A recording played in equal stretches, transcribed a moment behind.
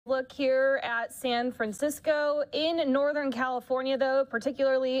Look here at San Francisco. In Northern California, though,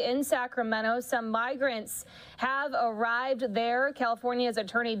 particularly in Sacramento, some migrants have arrived there. California's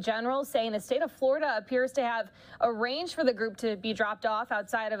Attorney General saying the state of Florida appears to have arranged for the group to be dropped off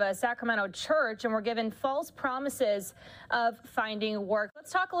outside of a Sacramento church and were given false promises of finding work.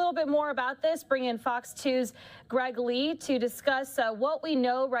 Let's talk a little bit more about this. Bring in Fox 2's Greg Lee to discuss what we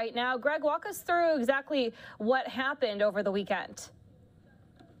know right now. Greg, walk us through exactly what happened over the weekend.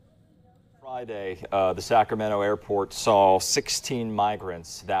 Friday, the Sacramento airport saw 16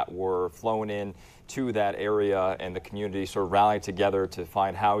 migrants that were flown in to that area, and the community sort of rallied together to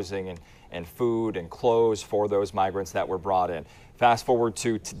find housing and food and clothes for those migrants that were brought in. Fast forward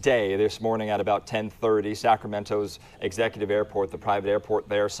to today, this morning at about 10:30, Sacramento's executive airport, the private airport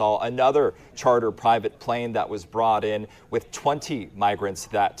there, saw another charter private plane that was brought in with 20 migrants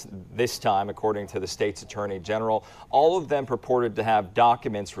that this time, according to the state's attorney general, all of them purported to have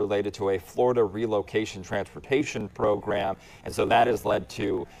documents related to a Florida relocation transportation program. And so that has led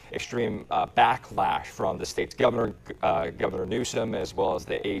to extreme backlash from the state's governor, Governor Newsom, as well as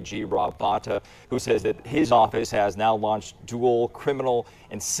the AG, Bonta, who says that his office has now launched dual criminal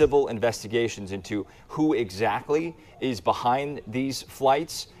and civil investigations into who exactly is behind these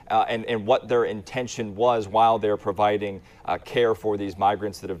flights and what their intention was while they're providing care for these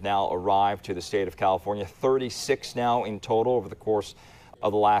migrants that have now arrived to the state of California. 36 now in total over the course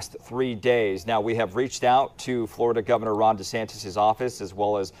of the last 3 days. Now, we have reached out to Florida Governor Ron DeSantis' office, as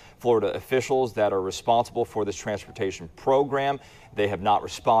well as Florida officials that are responsible for this transportation program. They have not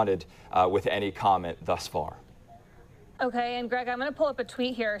responded with any comment thus far. Okay, and Greg, I'm going to pull up a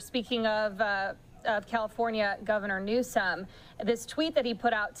tweet here. Speaking of California Governor Newsom, this tweet that he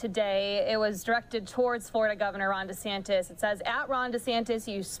put out today, it was directed towards Florida Governor Ron DeSantis. It says, "At Ron DeSantis,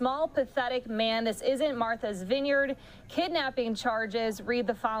 you small, pathetic man. This isn't Martha's Vineyard. Kidnapping charges read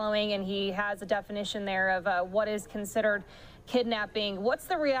the following," and he has a definition there of what is considered kidnapping. What's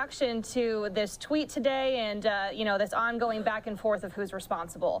the reaction to this tweet today and, this ongoing back and forth of who's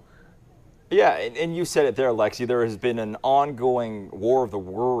responsible? Yeah, and you said it there, Lexi. There has been an ongoing war of the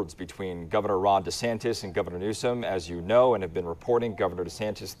words between Governor Ron DeSantis and Governor Newsom, as you know, and have been reporting Governor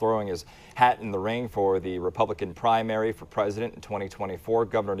DeSantis throwing his hat in the ring for the Republican primary for president in 2024.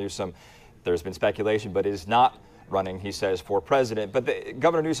 Governor Newsom, there's been speculation, but is not running, he says, for president. But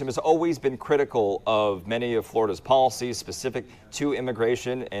Governor Newsom has always been critical of many of Florida's policies specific to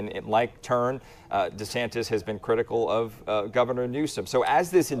immigration, and in like turn, DeSantis has been critical of Governor Newsom. So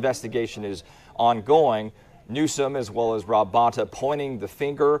as this investigation is ongoing, Newsom, as well as Rob Bonta, pointing the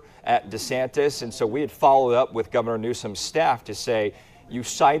finger at DeSantis. And so we had followed up with Governor Newsom's staff to say, you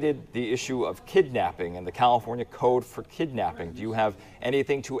cited the issue of kidnapping and the California Code for Kidnapping. Do you have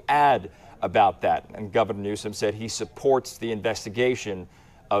anything to add about that? And Governor Newsom said he supports the investigation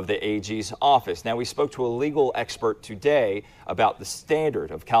of the AG's office. Now, we spoke to a legal expert today about the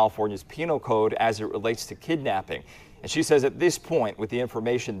standard of California's penal code as it relates to kidnapping. And she says at this point, with the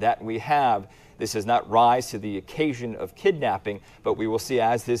information that we have, this does not rise to the occasion of kidnapping, but we will see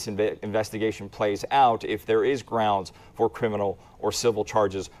as this investigation plays out if there is grounds for criminal or civil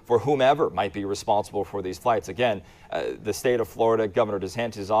charges for whomever might be responsible for these flights. Again, the state of Florida, Governor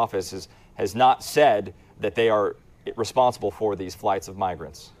DeSantis' office has not said that they are responsible for these flights of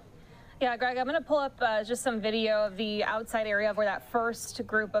migrants. Yeah, Greg, I'm going to pull up just some video of the outside area of where that first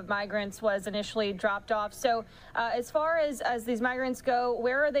group of migrants was initially dropped off. So as far as these migrants go,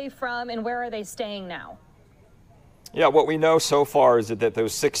 where are they from and where are they staying now? Yeah, what we know so far is that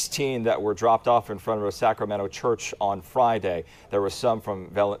those 16 that were dropped off in front of a Sacramento church on Friday, there were some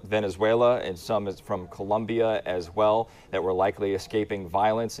from Venezuela and some from Colombia as well that were likely escaping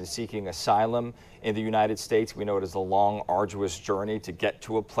violence and seeking asylum in the United States. We know it is a long, arduous journey to get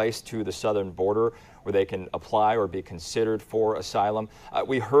to a place to the southern border where they can apply or be considered for asylum.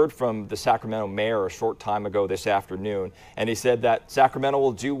 We heard from the Sacramento mayor a short time ago this afternoon, and he said that Sacramento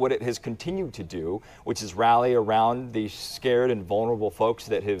will do what it has continued to do, which is rally around the scared and vulnerable folks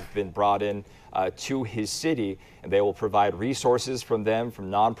that have been brought in to his city, and they will provide resources from them, from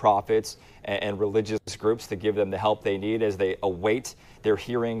nonprofits and religious groups to give them the help they need as they await their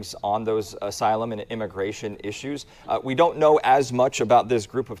hearings on those asylum and immigration issues. We don't know as much about this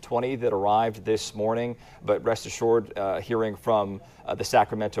group of 20 that arrived this morning, but rest assured, hearing from the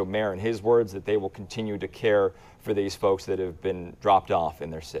Sacramento mayor and his words that they will continue to care for these folks that have been dropped off in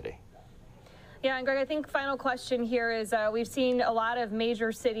their city. Yeah, and Greg, I think final question here is we've seen a lot of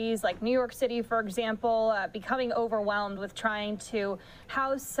major cities like New York City, for example, becoming overwhelmed with trying to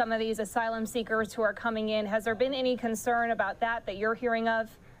house some of these asylum seekers who are coming in. Has there been any concern about that you're hearing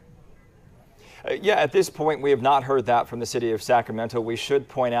of? Yeah, at this point, we have not heard that from the city of Sacramento. We should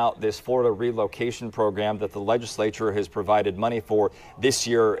point out this Florida relocation program that the legislature has provided money for this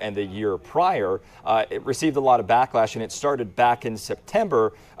year and the year prior. It received a lot of backlash, and it started back in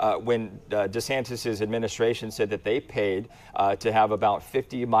September when DeSantis' administration said that they paid to have about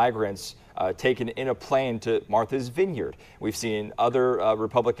 50 migrants taken in a plane to Martha's Vineyard. We've seen other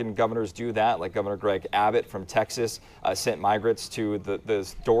Republican governors do that, like Governor Greg Abbott from Texas sent migrants to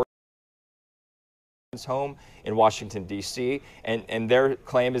the door home in Washington, D.C. And their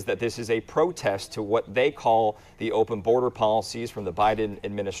claim is that this is a protest to what they call the open border policies from the Biden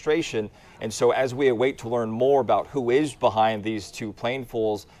administration. And so as we await to learn more about who is behind these two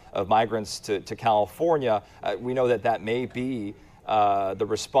planefuls of migrants to California, we know that that may be the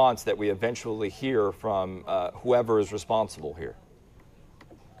response that we eventually hear from whoever is responsible here.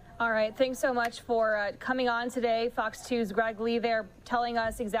 All right. Thanks so much for coming on today. Fox 2's Greg Lee there telling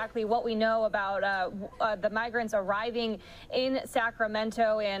us exactly what we know about the migrants arriving in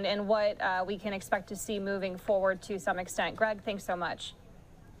Sacramento and what we can expect to see moving forward to some extent. Greg, thanks so much.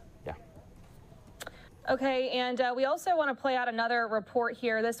 Yeah. Okay, and we also want to play out another report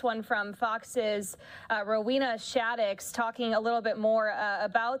here, this one from Fox's Rowena Shaddix, talking a little bit more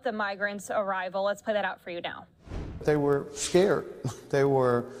about the migrants' arrival. Let's play that out for you now. They were scared. They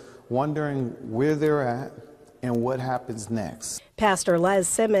were wondering where they're at and what happens next. Pastor Les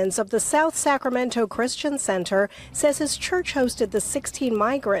Simmons of the South Sacramento Christian Center says his church hosted the 16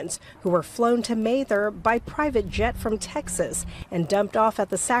 migrants who were flown to Mather by private jet from Texas and dumped off at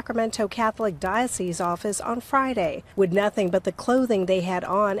the Sacramento Catholic Diocese office on Friday. With nothing but the clothing they had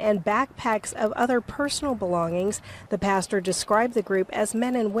on and backpacks of other personal belongings, the pastor described the group as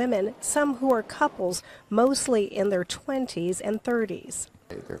men and women, some who are couples, mostly in their 20s and 30s.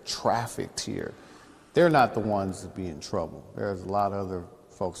 They're trafficked here. They're not the ones that be in trouble. There's a lot of other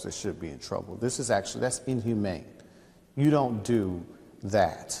folks that should be in trouble. This is actually, that's inhumane. You don't do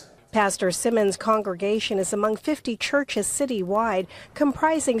that. Pastor Simmons' congregation is among 50 churches citywide,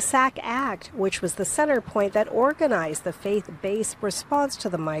 comprising SAC Act, which was the center point that organized the faith-based response to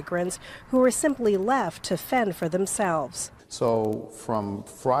the migrants who were simply left to fend for themselves. So from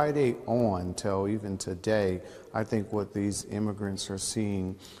Friday on till even today, I think what these immigrants are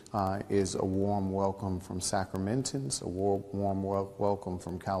seeing is a warm welcome from Sacramentans, a warm welcome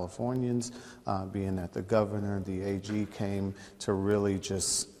from Californians, being that the governor, the AG came to really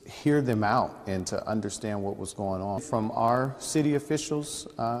just hear them out and to understand what was going on. From our city officials,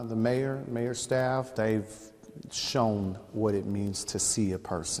 the mayor staff, they've shown what it means to see a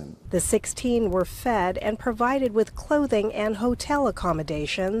person. The 16 were fed and provided with clothing and hotel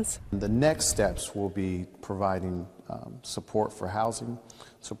accommodations. The next steps will be providing support for housing,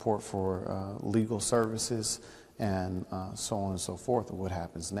 support for legal services, and so on and so forth, and what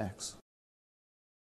happens next.